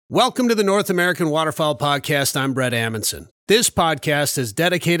Welcome to the North American Waterfowl Podcast. I'm Brett Amundsen. This podcast is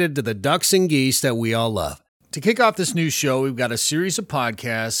dedicated to the ducks and geese that we all love. To kick off this new show, we've got a series of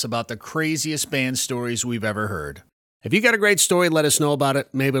podcasts about the craziest band stories we've ever heard. If you got a great story, let us know about it.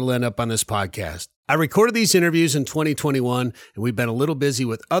 Maybe it'll end up on this podcast. I recorded these interviews in 2021, and we've been a little busy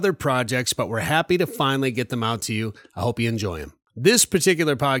with other projects, but we're happy to finally get them out to you. I hope you enjoy them. This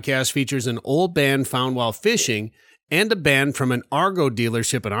particular podcast features an old band found while fishing and a band from an Argo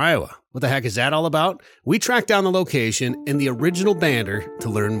dealership in Iowa. What the heck is that all about? We tracked down the location and the original bander to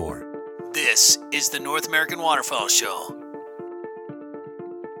learn more. This is the North American Waterfowl Show.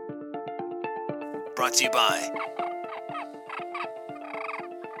 Brought to you by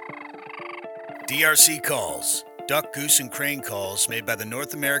DRC Calls, duck, goose, and crane calls made by the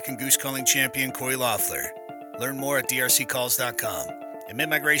North American goose calling champion Corey Loeffler. Learn more at drccalls.com. And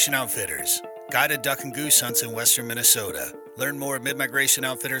Mid-Migration Outfitters, guided duck and goose hunts in western Minnesota. Learn more at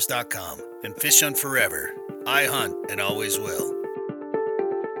midmigrationoutfitters.com. And Fish Hunt Forever. I hunt and always will.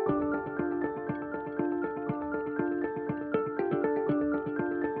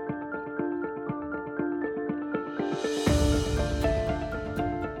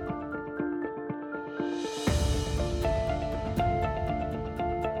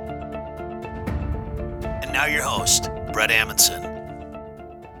 And now your host, Brett Amundsen.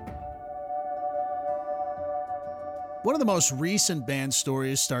 One of the most recent band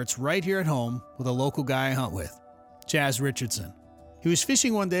stories starts right here at home with a local guy I hunt with, Chaz Richardson. He was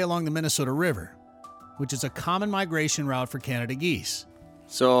fishing one day along the Minnesota River, which is a common migration route for Canada geese.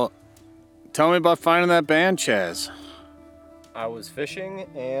 So, tell me about finding that band, Chaz. I was fishing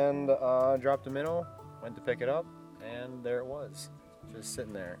and dropped a minnow, went to pick it up, and there it was, just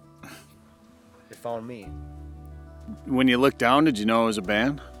sitting there. It found me. When you looked down, did you know it was a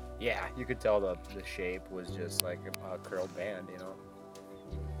band? Yeah, you could tell the shape was just like a curled band, you know.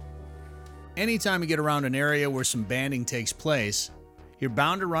 Anytime you get around an area where some banding takes place, you're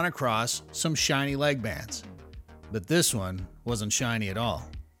bound to run across some shiny leg bands. But this one wasn't shiny at all.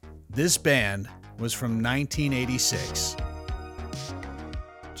 This band was from 1986.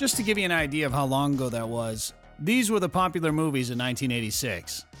 Just to give you an idea of how long ago that was, these were the popular movies in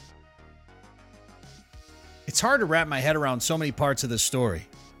 1986. It's hard to wrap my head around so many parts of this story.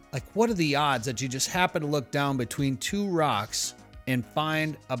 Like, what are the odds that you just happen to look down between two rocks and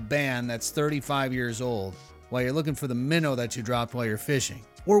find a band that's 35 years old while you're looking for the minnow that you dropped while you're fishing?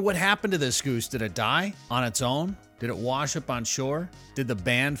 Or what happened to this goose? Did it die on its own? Did it wash up on shore? Did the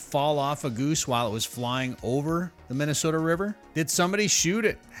band fall off a goose while it was flying over the Minnesota River? Did somebody shoot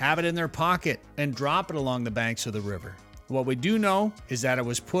it, have it in their pocket, and drop it along the banks of the river? What we do know is that it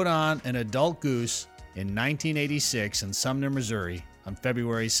was put on an adult goose in 1986 in Sumner, Missouri, on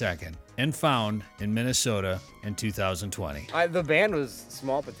February 2nd, and found in Minnesota in 2020. The band was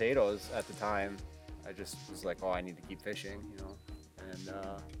Small Potatoes at the time. I just was like, oh, I need to keep fishing, you know, and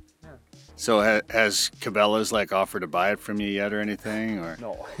yeah. So has Cabela's offered to buy it from you yet or anything? Or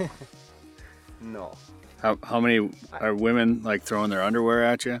No. No. How many are women throwing their underwear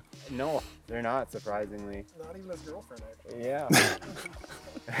at you? No, they're not, surprisingly. Not even his girlfriend, actually. Yeah.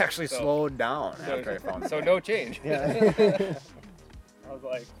 I actually slowed down after I found it. So no change. Yeah. I was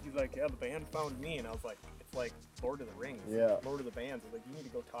like, he's like, yeah, the band found me, and I was like, it's like Lord of the Rings. Yeah. Lord of the Bands. I was like, you need to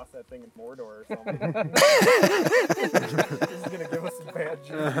go toss that thing in Mordor or something. This is gonna give us a bad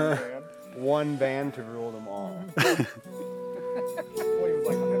juju, man. One band to rule them all. Boy, he was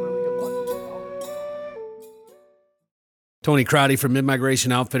like, I'm having really good luck. Tony Crotty from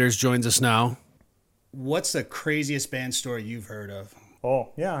Mid-Migration Outfitters joins us now. What's the craziest band story you've heard of? Oh,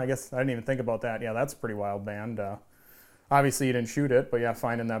 yeah, I guess I didn't even think about that. Yeah, that's a pretty wild band. Obviously, you didn't shoot it, but yeah,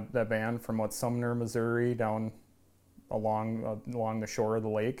 finding that band from Sumner, Missouri, down along the shore of the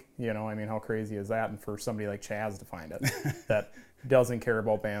lake. You know, I mean, how crazy is that? And for somebody like Chaz to find it, that doesn't care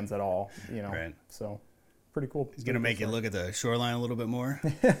about bands at all. You know, Right. So pretty cool. He's going to make you look at the shoreline a little bit more.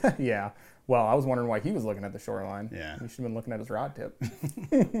 Yeah. Well, I was wondering why he was looking at the shoreline. Yeah. He should have been looking at his rod tip.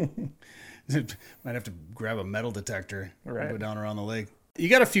 Might have to grab a metal detector and Right. go down around the lake. You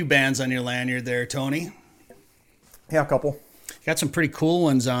got a few bands on your lanyard there, Tony. Yeah, a couple. Got some pretty cool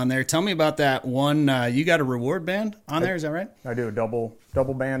ones on there. Tell me about that one. You got a reward band on there, is that right? I do a double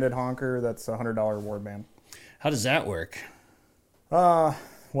banded honker. That's a $100 reward band. How does that work? Well,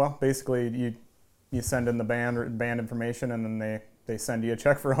 basically you send in the band information, and then they send you a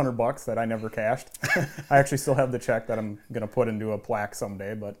check for $100 that I never cashed. I actually still have the check that I'm gonna put into a plaque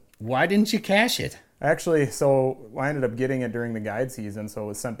someday, but Why didn't you cash it? actually, so I ended up getting it during the guide season, so it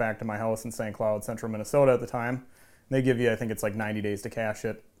was sent back to my house in St. Cloud, central Minnesota at the time. They give you, I think it's 90 days to cash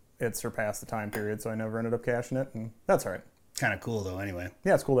it. It surpassed the time period, so I never ended up cashing it, and that's all right. Kind of cool though. Anyway,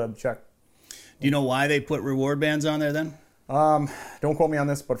 Yeah, it's cool to have the check. do you know why they put reward bands on there then? Don't quote me on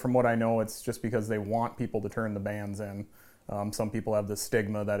this, but from what I know, it's just because they want people to turn the bands in. Some people have this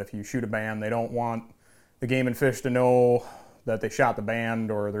stigma that if you shoot a band, they don't want the Game and Fish to know that they shot the band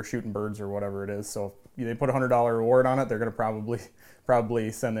or they're shooting birds or whatever it is. So if they put a $100 reward on it, they're going to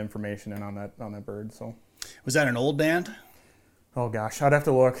probably send the information in on that bird. So Was that an old band? oh gosh, I'd have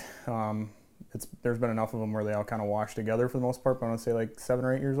to look. There's been enough of them where they all kind of wash together for the most part. But I want to say like 7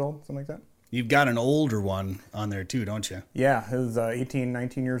 or 8 years old, something like that. You've got an older one on there too, don't you? Yeah, it was 18,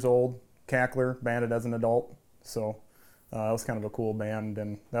 19 years old, cackler, banded as an adult. So that was kind of a cool band,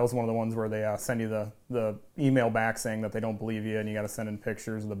 and that was one of the ones where they send you the email back saying that they don't believe you, and you got to send in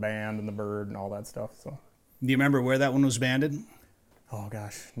pictures of the band and the bird and all that stuff. So, Do you remember where that one was banded? oh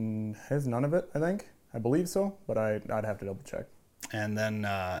gosh, has none of it, I believe so, but I'd have to double check. And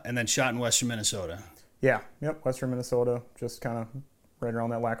then shot in western Minnesota. Yeah, yep, western Minnesota, just kind of right around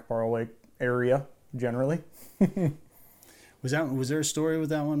that Lackaparro Lake area generally. Was there a story with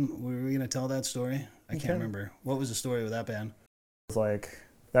that one? Were we gonna tell that story? I can't remember. What was the story with that band? It was like,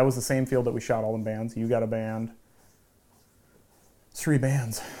 that was the same field that we shot all the bands. You got a band. 3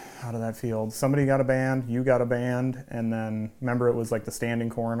 bands out of that field. Somebody got a band, you got a band, and then remember it was like the standing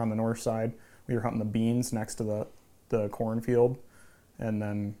corn on the north side. We were hunting the beans next to the cornfield, and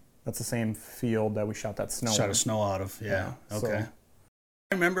then that's the same field that we shot that snow. Shot in. a snow out of, yeah. So- Okay.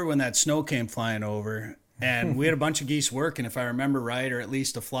 I remember when that snow came flying over, and we had a bunch of geese working, if I remember right, or at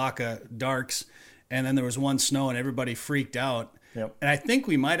least a flock of darks, and then there was one snow, and everybody freaked out. Yep. And I think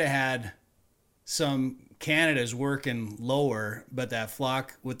we might have had some Canadas working lower, but that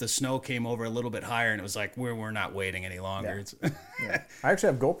flock with the snow came over a little bit higher, and it was like, we're not waiting any longer. Yeah. Yeah. I actually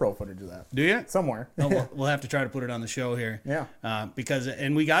have GoPro footage of that Do you? somewhere. Oh, we'll have to try to put it on the show here. Yeah. Because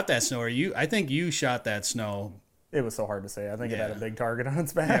we got that snow. I think you shot that snow. It was so hard to say. I think it had a Yeah. big target on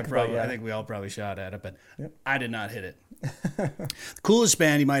its back. Yeah, but probably. yeah. I think we all probably shot at it, but Yep. I did not hit it. The coolest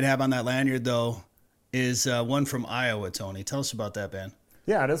band you might have on that lanyard, though, is one from Iowa, Tony. Tell us about that band.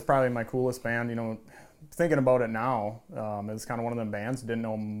 Yeah, it is probably my coolest band. You know, thinking about it now, it's kind of one of them bands. Didn't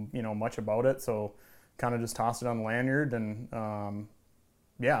know much about it, so kind of just tossed it on the lanyard. And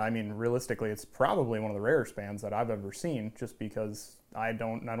yeah, I mean, realistically, it's probably one of the rarest bands that I've ever seen. Just because I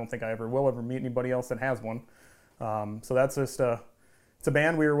don't think I will ever meet anybody else that has one. So that's just it's a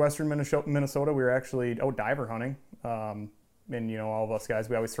band. We were western Minnesota. We were actually out diver hunting. And all of us guys,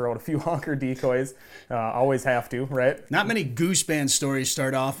 we always throw out a few honker decoys. Always have to, right? Not many goose band stories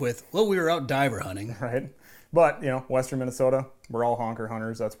start off with, well, we were out diver hunting. Right. But western Minnesota, we're all honker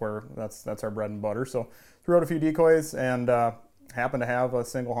hunters. That's our bread and butter. So threw out a few decoys and happened to have a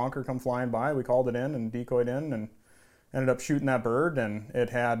single honker come flying by. We called it in and decoyed in and ended up shooting that bird. And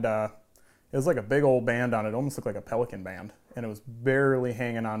it had it was like a big old band on it. It almost looked like a pelican band, and it was barely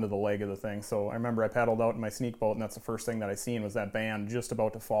hanging onto the leg of the thing. So I remember I paddled out in my sneak boat, and that's the first thing that I seen was that band just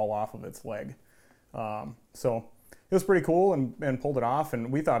about to fall off of its leg. So it was pretty cool and pulled it off. And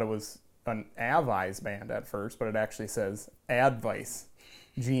we thought it was an Advice band at first, but it actually says Advice,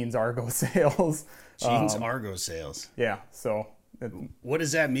 Jeans Argo Sales. Jeans Argo Sales. Yeah, so What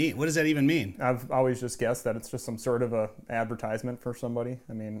does that mean? What does that even mean? I've always just guessed that it's just some sort of a advertisement for somebody.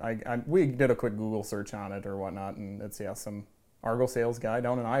 I mean, we did a quick Google search on it or whatnot, and it's some Argo Sales guy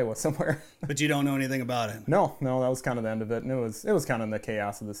down in Iowa somewhere. But you don't know anything about it. No, that was kind of the end of it, and it was kind of in the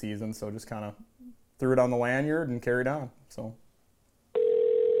chaos of the season, so just kind of threw it on the lanyard and carried on. So.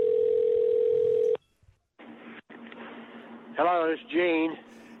 Hello, it's Gene.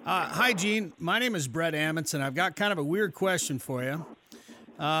 Hi, Gene. My name is Brett Amundson. I've got kind of a weird question for you.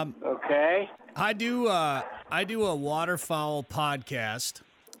 Okay. I do a waterfowl podcast,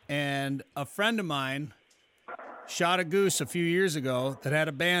 and a friend of mine shot a goose a few years ago that had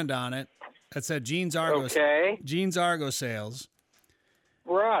a band on it that said Jeans Argo Sales.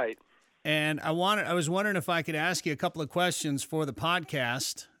 Right. And I was wondering if I could ask you a couple of questions for the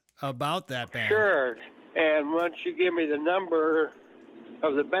podcast about that band. Sure. And once you give me the number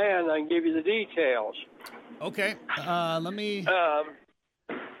of the band, I can give you the details. Okay. Let me.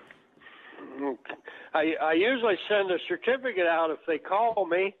 I usually send a certificate out if they call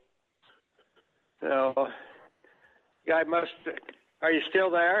me. So, are you still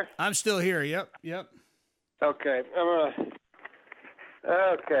there? I'm still here. Yep. Okay.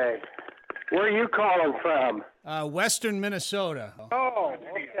 Okay. Where are you calling from? Western Minnesota. Oh,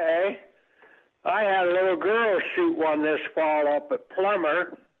 okay. I had a little girl shoot one this fall up at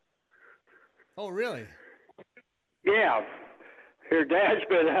Plummer. Oh, really? Yeah. Her dad's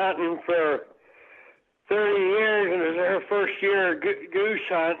been hunting for 30 years, and it was her first year goose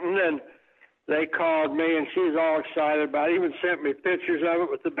hunting, and they called me, and she's all excited about it. Even sent me pictures of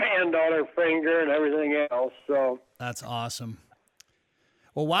it with the band on her finger and everything else. So That's awesome.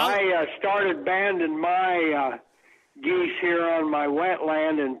 Well, wow. I started banding my geese here on my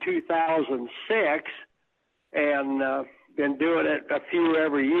wetland in 2006, and been doing it a few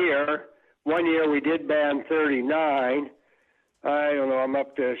every year. One year we did band 39. I don't know, I'm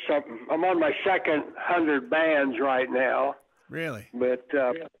up to something. I'm on my second 100 bands right now. Really? But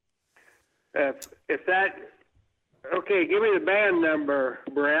if that, okay, give me the band number,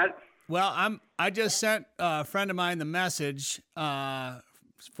 Brett. Well, I just sent a friend of mine the message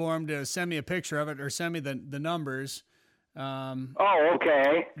for him to send me a picture of it or send me the numbers. Oh,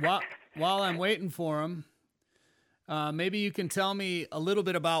 okay. While I'm waiting for him, maybe you can tell me a little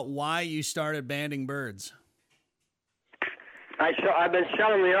bit about why you started banding birds. I've been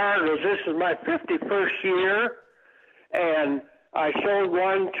selling the articles. This is my 51st year, and I sold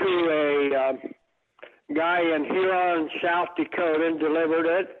one to a guy in Huron, South Dakota, and delivered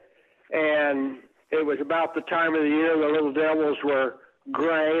it. And it was about the time of the year the little devils were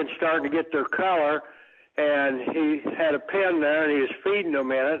gray and starting to get their color. And he had a pen there, and he was feeding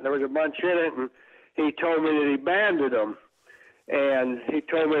them in it. And there was a bunch in it, and he told me that he banded them. And he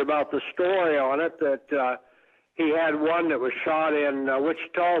told me about the story on it, that he had one that was shot in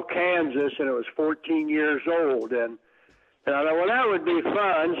Wichita, Kansas, and it was 14 years old. And I thought, well, that would be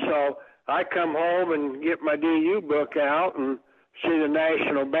fun. So I come home and get my DU book out and see the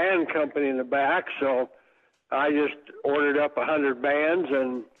National Band Company in the back. So I just ordered up 100 bands,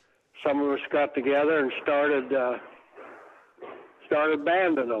 and some of us got together and started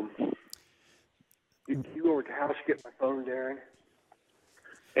banding them. You go over to the house, get my phone, Darren.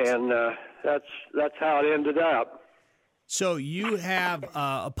 And that's how it ended up. So you have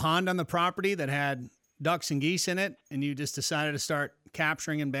a pond on the property that had ducks and geese in it, and you just decided to start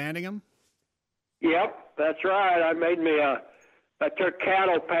capturing and banding them? Yep, that's right. I took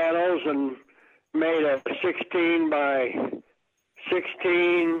cattle panels and made a 16 by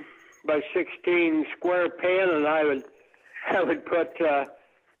 16 by 16 square pen, and I would put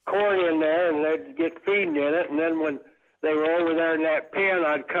corn in there, and they'd get feeding in it, and then when they were over there in that pen,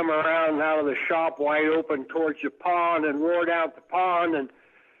 I'd come around out of the shop wide open towards the pond and roared out the pond, and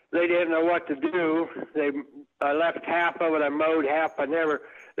they didn't know what to do. I left half of it, I mowed half.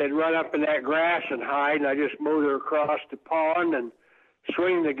 They'd run up in that grass and hide, and I just mowed her across the pond and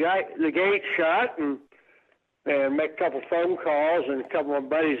swing the gate shut and make a couple phone calls, and a couple of my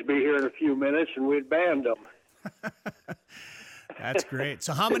buddies would be here in a few minutes, and we'd band them. That's great.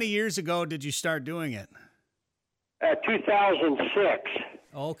 So how many years ago did you start doing it? 2006.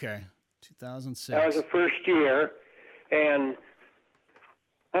 Okay, 2006. That was the first year, and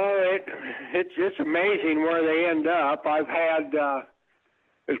it's amazing where they end up. I've had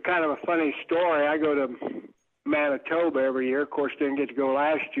it's kind of a funny story. I go to Manitoba every year. Of course, didn't get to go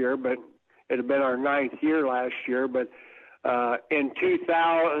last year, but it had been our 9th year last year. But in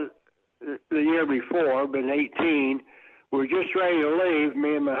 2000, the year before, been 18. We were just ready to leave,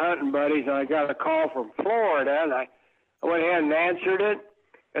 me and my hunting buddies, and I got a call from Florida, and I went ahead and answered it.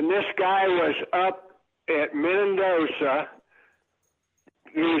 And this guy was up at Mendoza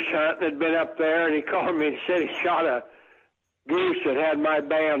goose hunting, had been up there, and he called me and said he shot a goose that had my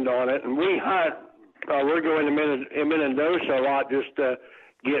band on it. And we hunt, we're going to Mendoza a lot just to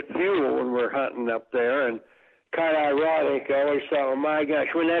get fuel when we're hunting up there. And kind of ironic, I always thought, well, my gosh,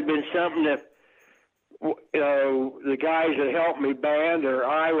 wouldn't that have been something that, the guys that helped me band, or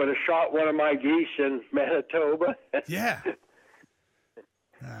I would have shot one of my geese in Manitoba. Yeah.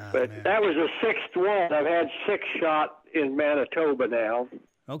 But man, that was the 6th one. I've had 6 shot in Manitoba now.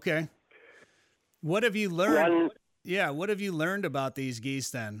 Okay. What have you learned? What have you learned about these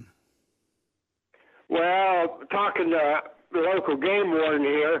geese then? Well, talking to the local game warden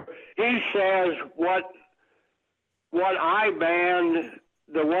here, he says what I band,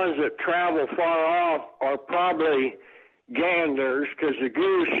 the ones that travel far off are probably ganders, because the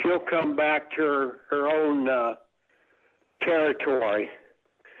goose, she'll come back to her own territory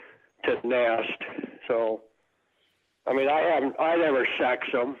to nest. So, I mean, I never sex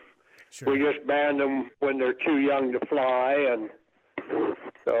them. Sure. We just band them when they're too young to fly, and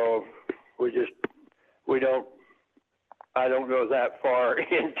so I don't go that far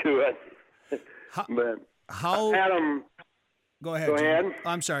into it. How? Adam. Go ahead. Go ahead.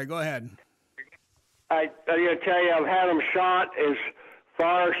 I'm sorry. Go ahead. I'm going to tell you, I've had them shot as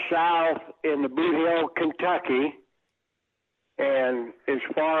far south in the Blue Hill, Kentucky, and as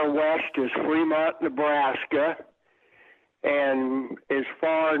far west as Fremont, Nebraska, and as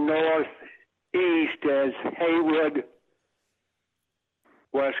far northeast as Haywood,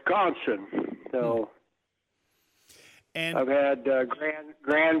 Wisconsin. So And I've had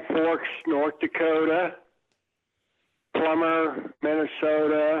Grand Forks, North Dakota, Plummer,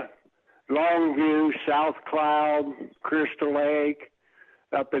 Minnesota, Longview, South Cloud, Crystal Lake,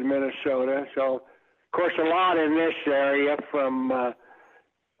 up in Minnesota. So, of course, a lot in this area from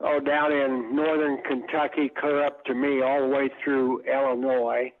down in northern Kentucky, clear up to me, all the way through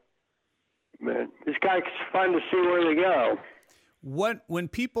Illinois. But it's kind of fun to see where they go. when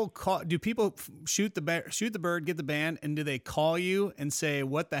people call, do people shoot the bird, get the band, and do they call you and say,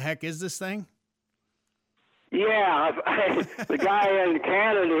 "What the heck is this thing?" Yeah, the guy in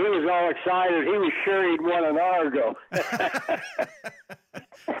Canada, he was all excited. He was sure he'd won an Argo.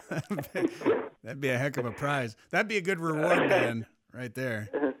 That'd be a heck of a prize. That'd be a good reward, man, right there.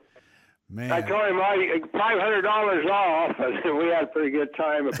 Man. I told him $500 off, and we had a pretty good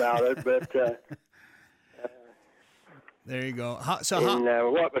time about it. But there you go. What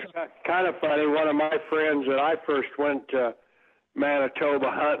was kind of funny, one of my friends that I first went to Manitoba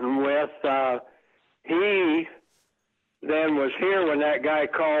hunting with, he then was here when that guy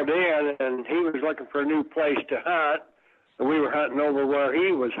called in, and he was looking for a new place to hunt. And we were hunting over where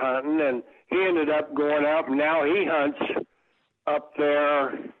he was hunting, and he ended up going up, and now he hunts up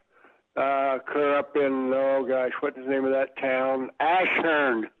there, clear up in, what's the name of that town?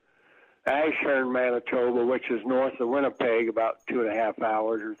 Ashern, Manitoba, which is north of Winnipeg, about 2.5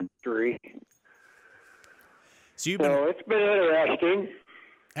 hours or 3. So it's been interesting.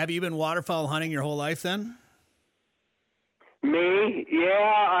 Have you been waterfowl hunting your whole life then? Me?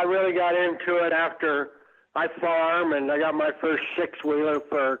 Yeah, I really got into it after I farm, and I got my first 6-wheeler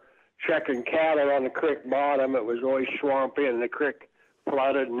for checking cattle on the creek bottom. It was always swampy, and the creek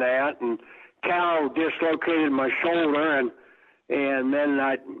flooded and that, and cow dislocated my shoulder, and then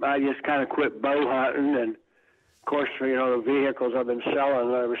I just kind of quit bow hunting, and of course, the vehicles I've been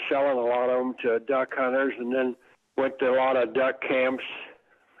selling, I was selling a lot of them to duck hunters, and then went to a lot of duck camps,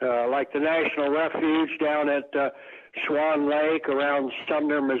 like the National Refuge down at Swan Lake around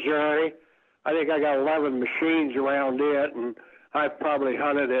Sumner, Missouri. I think I got 11 machines around it, and I've probably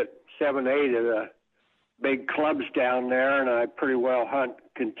hunted at 7, 8 of the big clubs down there, and I pretty well hunt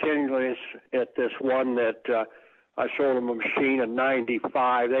continually at this one that I sold them a machine in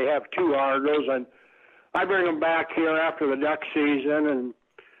 95. They have 2 Argos, and I bring them back here after the duck season, and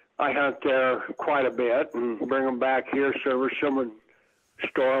I hunt there quite a bit and bring them back here, service them, and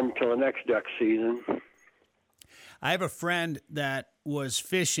store them till the next duck season. I have a friend that was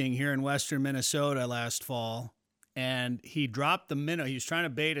fishing here in western Minnesota last fall, and he dropped the minnow. He was trying to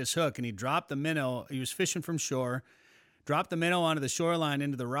bait his hook, and he dropped the minnow. He was fishing from shore, dropped the minnow onto the shoreline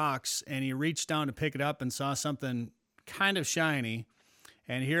into the rocks, and he reached down to pick it up and saw something kind of shiny.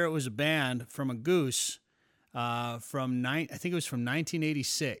 And here it was a band from a goose I think it was from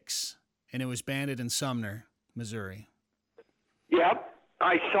 1986, and it was banded in Sumner, Missouri. Yep,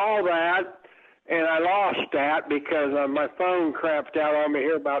 I saw that. And I lost that because my phone crapped out on me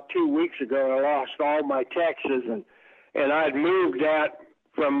here about 2 weeks ago, and I lost all my texts. And I'd moved that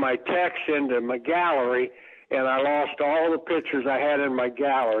from my text into my gallery, and I lost all the pictures I had in my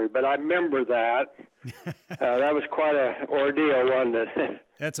gallery. But I remember that. That was quite an ordeal, wasn't it?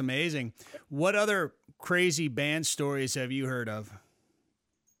 That's amazing. What other crazy band stories have you heard of?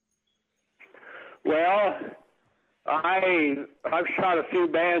 Well, I've shot a few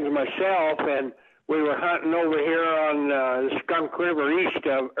bands myself, and we were hunting over here on the Skunk River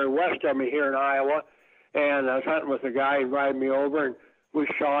west of me here in Iowa, and I was hunting with a guy who invited me over, and we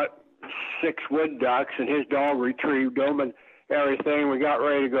shot 6 wood ducks, and his dog retrieved them and everything. We got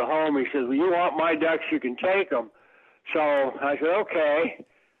ready to go home. He says, "Well, you want my ducks, you can take them." So I said, okay.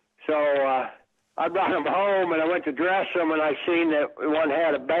 So I brought them home, and I went to dress them, and I seen that one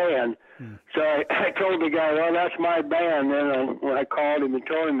had a band. So I told the guy, "Well, that's my band." Then when I called him and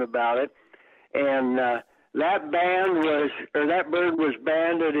told him about it, and that bird was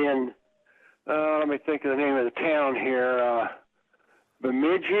banded in, let me think of the name of the town here,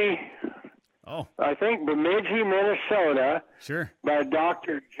 Bemidji. Oh, I think Bemidji, Minnesota. Sure. By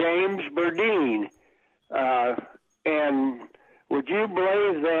Dr. James Burdine. And would you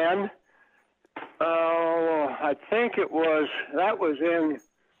believe then? I think that was in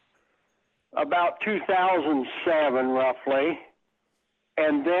about 2007, roughly.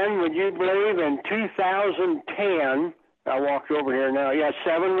 And then, would you believe, in 2010, I walked over here now. Yeah,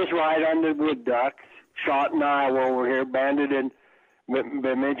 7 was right on the wood duck, shot in Iowa over here, banded in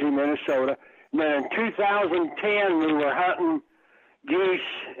Bemidji, Minnesota. And then in 2010, we were hunting geese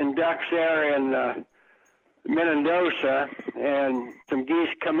and ducks there in Mendoza, and some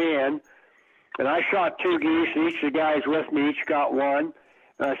geese come in. And I shot 2 geese, and each of the guys with me each got one.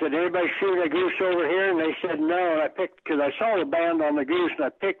 I said, anybody shooting a goose over here? And they said no. And I picked, because I saw the band on the goose, and I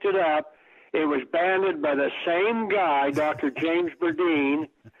picked it up. It was banded by the same guy, Dr. James Burdine,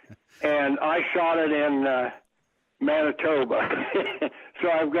 and I shot it in Manitoba. So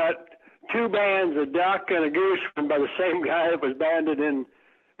I've got two bands, a duck and a goose, by the same guy that was banded in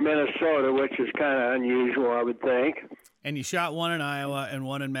Minnesota, which is kind of unusual, I would think. And you shot one in Iowa and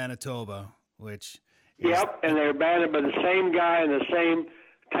one in Manitoba, which... Yep, and they were banded by the same guy in the same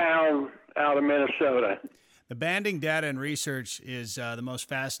town out of Minnesota. The banding data and research is the most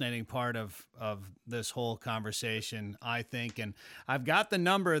fascinating part of this whole conversation, I think. And I've got the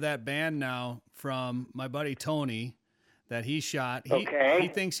number of that band now from my buddy Tony that he shot. He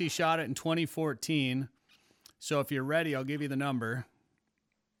thinks he shot it in 2014. So if you're ready, I'll give you the number.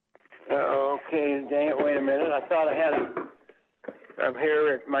 Okay, dang it, wait a minute. I thought I had it. I'm here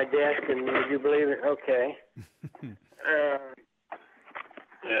at my desk, and would you believe it? Okay.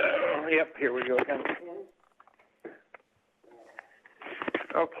 Yep, here we go.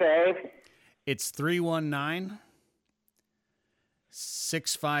 Okay. It's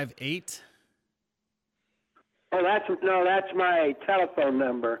 319-658. Oh, that's my telephone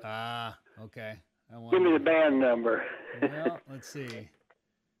number. Ah, okay. Give me the band number. Well, let's see.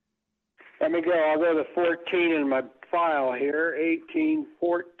 Let me go. I'll go to 14 in my file here. 18,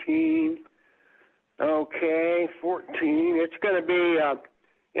 14. Okay, 14. It's going to be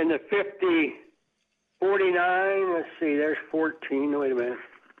in the 50, 49. Let's see. There's 14. Wait a minute.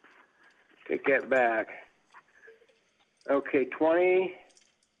 Take that back. Okay,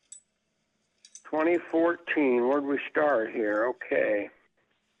 2014. Where'd we start here? Okay.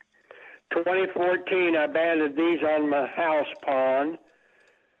 2014, I banded these on my house pond.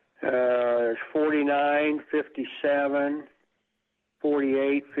 There's 49, 57,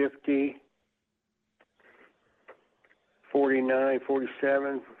 48, 50, 49,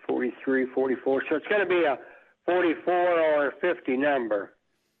 47, 43, 44. So it's going to be a 44 or a 50 number.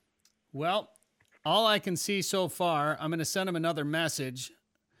 Well, all I can see so far, I'm going to send him another message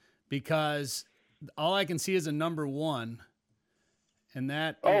because all I can see is a number 1. And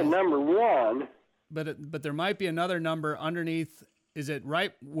that is, number 1. But there might be another number underneath. Is it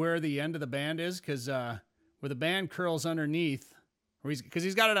right where the end of the band is? Because where the band curls underneath, because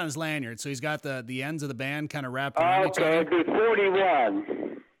he's got it on his lanyard, so he's got the ends of the band kind of wrapped around each other. Okay, it'd be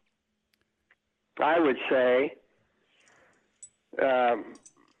 41, I would say. I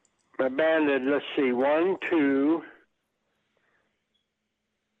banded, let's see, 1, 2,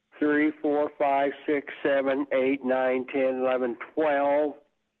 3, 4, 5, 6, 7, 8, 9, 10, 11, 12,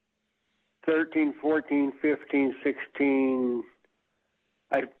 13, 14, 15, 16.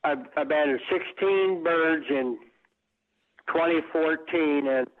 I banded 16 birds in 2014,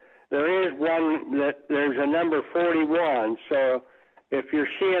 and there is one there's a number 41. So if you're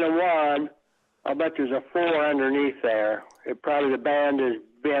seeing a 1, I'll bet there's a 4 underneath there. Probably the band is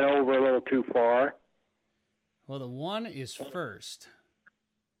bent over a little too far. Well, the 1 is first.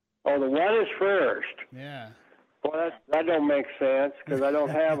 Oh, the 1 is first. Yeah. Well, that don't make sense because I don't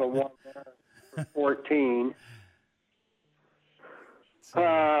have a 1 there for 14.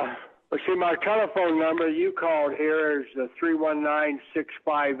 Let's see, my telephone number you called here is the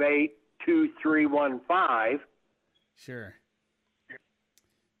 319-658-2315. Sure.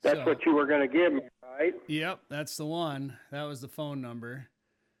 That's what you were going to give me, right? Yep, that's the one. That was the phone number.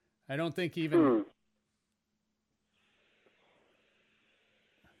 I don't think even...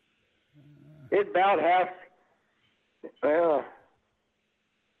 It about half... Well,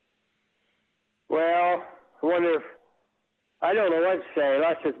 I wonder if... I don't know what to say,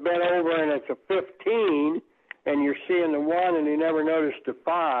 unless it's bent over and it's a 15, and you're seeing the 1 and you never noticed the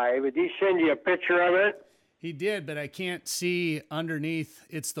 5. Did he send you a picture of it? He did, but I can't see underneath.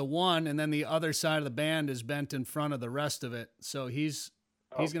 It's the 1, and then the other side of the band is bent in front of the rest of it. So he's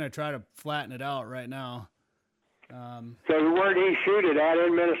going to try to flatten it out right now. So where did he shoot it at?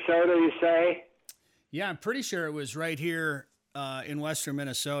 In Minnesota, you say? Yeah, I'm pretty sure it was right here in western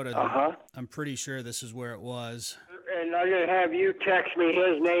Minnesota. I'm pretty sure this is where it was. And I'm going to have you text me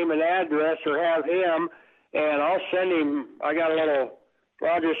his name and address, or have him, and I'll send him.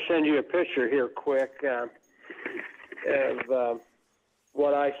 I'll just send you a picture here quick of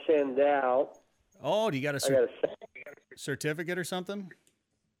what I send out. Oh, do you got a certificate or something?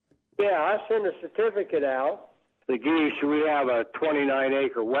 Yeah, I send a certificate out. The geese, we have a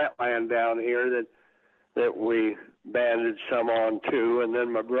 29-acre wetland down here that we banded some on too, and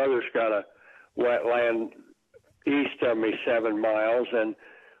then my brother's got a wetland east of me 7 miles, and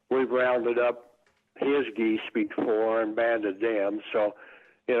we've rounded up his geese before and banded them. So,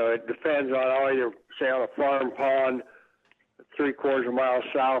 it depends on either, say, on a farm pond, 3/4 of a mile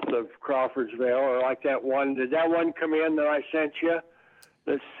south of Crawfordsville, or like that one. Did that one come in that I sent you?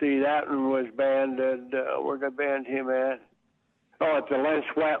 Let's see, that one was banded. Where did I band him at? Oh, at the Lentz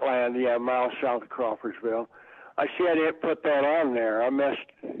Wetland, yeah, a mile south of Crawfordsville. I see I didn't put that on there. I missed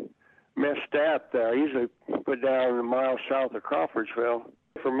that there. I usually put down a mile south of Crawfordsville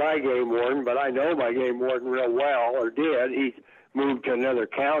for my game warden, but I know my game warden real well, or did. He moved to another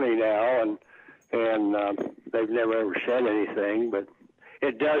county now, and they've never ever said anything. But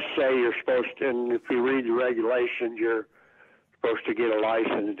it does say you're supposed to, and if you read the regulations, you're supposed to get a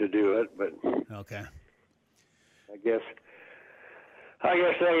license to do it. But Okay. I guess they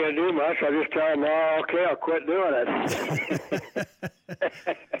ain't gonna do much. I'll just tell them, oh, okay, I'll quit doing it.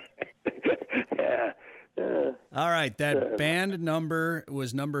 Yeah. All right, that band number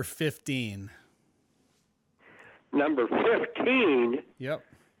was number 15. Number 15. Yep.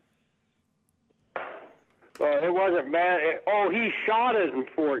 Well, it wasn't bad. He shot it in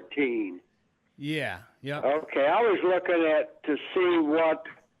 14. Yeah. Yep. Okay, I was looking to see what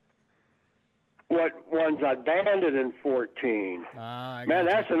ones I banded in 14. I Man,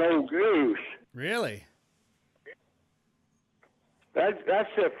 gotcha. that's an old goose. Really? That's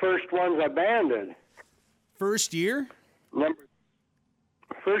the first ones I banded. First year?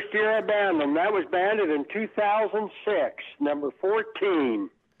 First year I banded them. That was banded in 2006. Number 14.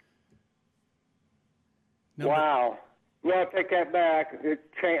 Wow. No, I take that back.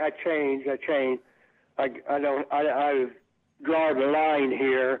 I changed. I draw the line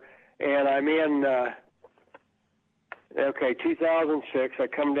here, and I'm in. 2006. I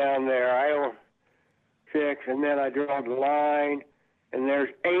come down there. I 6, and then I draw the line, and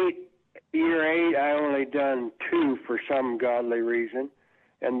there's 8. Year 8, I only done 2 for some godly reason,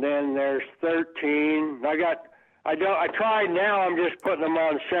 and then there's 13. I tried. Now I'm just putting them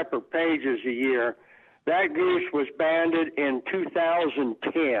on separate pages a year. That goose was banded in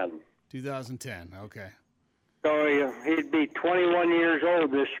 2010. 2010. Okay. So he'd be 21 years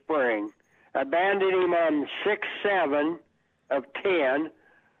old this spring. I banded him on 6/7 of 10,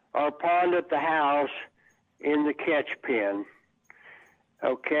 our pond at the house in the catch pen.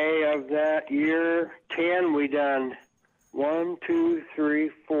 Okay, of that year 10, we done 1, 2, 3,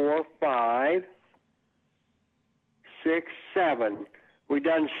 4, 5, 6, 7. We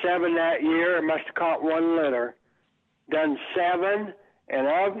done 7 that year. I must have caught 1 litter. Done 7, and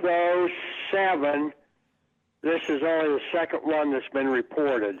of those 7, this is only the second one that's been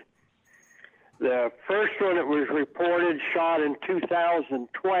reported. The first one that was reported shot in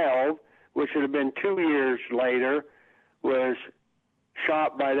 2012, which would have been 2 years later, was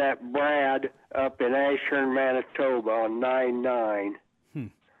shot by that Brad up in Ashburn, Manitoba on 9/9.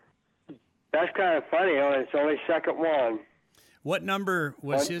 That's kind of funny. It's only second one. What number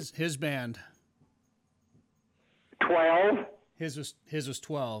was his band? 12. His was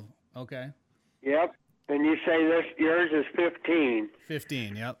 12. Okay. Yep. And you say yours is 15.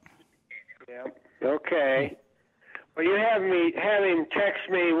 15. Yep. Yep. Okay. Well, you have him text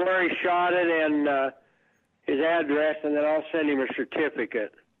me where he shot it and his address, and then I'll send him a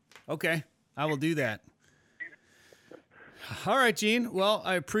certificate. Okay, I will do that. All right, Gene. Well,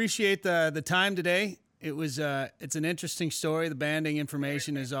 I appreciate the time today. It's an interesting story. The banding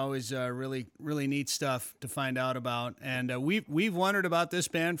information is always really neat stuff to find out about. And we've wondered about this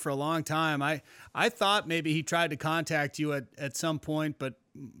band for a long time. I thought maybe he tried to contact you at some point, but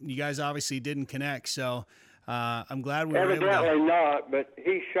you guys obviously didn't connect. So I'm glad we were able to. Evidently not, but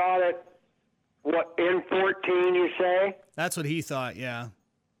he shot it. What, in 14, you say? That's what he thought. Yeah.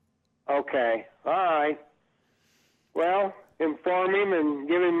 Okay. All right. Well, inform him and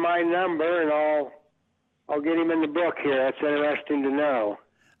give him my number, and I'll get him in the book here. That's interesting to know.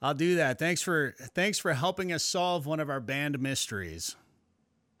 I'll do that. Thanks for helping us solve one of our band mysteries.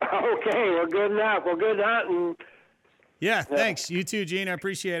 Okay. Well, good enough. Well, good hunting. Yeah. Thanks. You too, Gene. I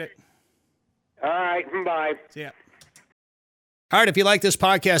appreciate it. All right. Bye. See ya. All right, if you like this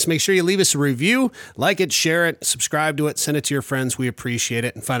podcast, make sure you leave us a review, like it, share it, subscribe to it, send it to your friends. We appreciate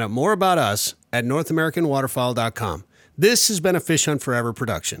it. And find out more about us at NorthAmericanWaterfowl.com. This has been a Fish Hunt Forever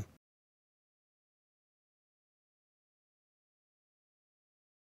production.